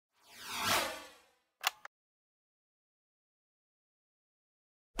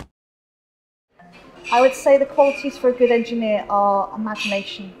I would say the qualities for a good engineer are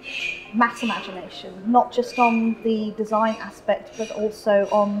imagination, mass imagination, not just on the design aspect, but also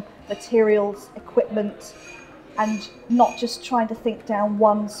on materials, equipment, and not just trying to think down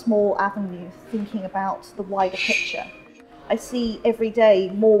one small avenue, thinking about the wider picture. I see every day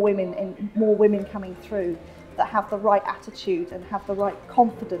more women coming through that have the right attitude and have the right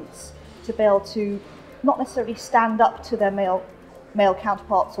confidence to be able to not necessarily stand up to their male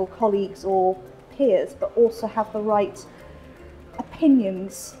counterparts or colleagues or peers, but also have the right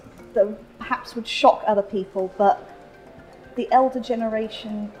opinions that perhaps would shock other people. But the elder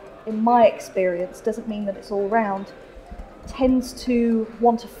generation, in my experience, doesn't mean that it's all round, tends to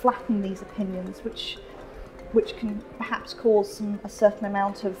want to flatten these opinions, which can perhaps cause a certain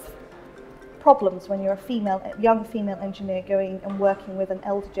amount of problems when you're a young female engineer going and working with an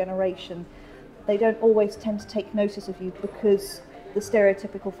elder generation. They don't always tend to take notice of you because the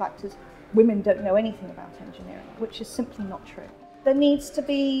stereotypical factors, women don't know anything about engineering, which is simply not true. There needs to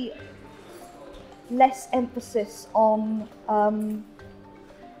be less emphasis on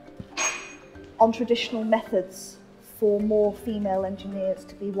traditional methods for more female engineers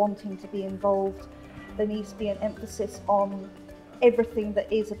to be wanting to be involved. There needs to be an emphasis on everything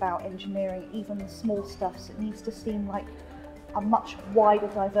that is about engineering, even the small stuffs. It needs to seem like a much wider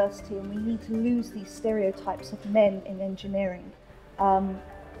diversity, and we need to lose these stereotypes of men in engineering. And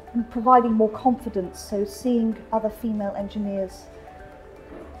providing more confidence, so seeing other female engineers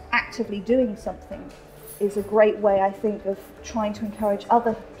actively doing something is a great way, I think, of trying to encourage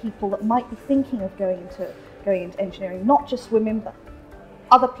other people that might be thinking of going into engineering, not just women, but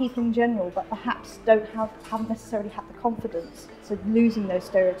other people in general that perhaps haven't necessarily had the confidence. So losing those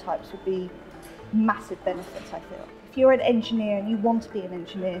stereotypes would be massive benefits, I feel. If you're an engineer and you want to be an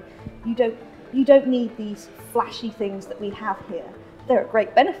engineer, you don't need these flashy things that we have here. They're a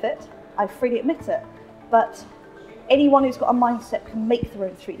great benefit, I freely admit it, but anyone who's got a mindset can make their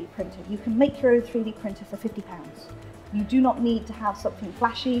own 3D printer. You can make your own 3D printer for £50. You do not need to have something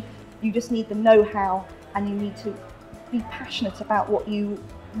flashy, you just need the know-how, and you need to be passionate about what you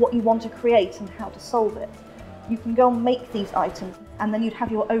want to create and how to solve it. You can go and make these items, and then you'd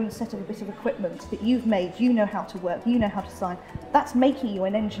have your own set of a bit of equipment that you've made, you know how to work, you know how to design. That's making you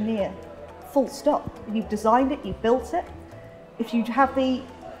an engineer, full stop. You've designed it, you've built it. If you have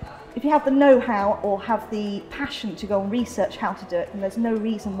the know-how or have the passion to go and research how to do it, then there's no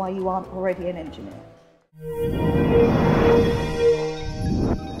reason why you aren't already an engineer.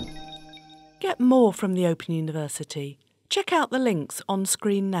 Get more from the Open University. Check out the links on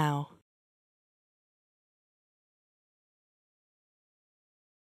screen now.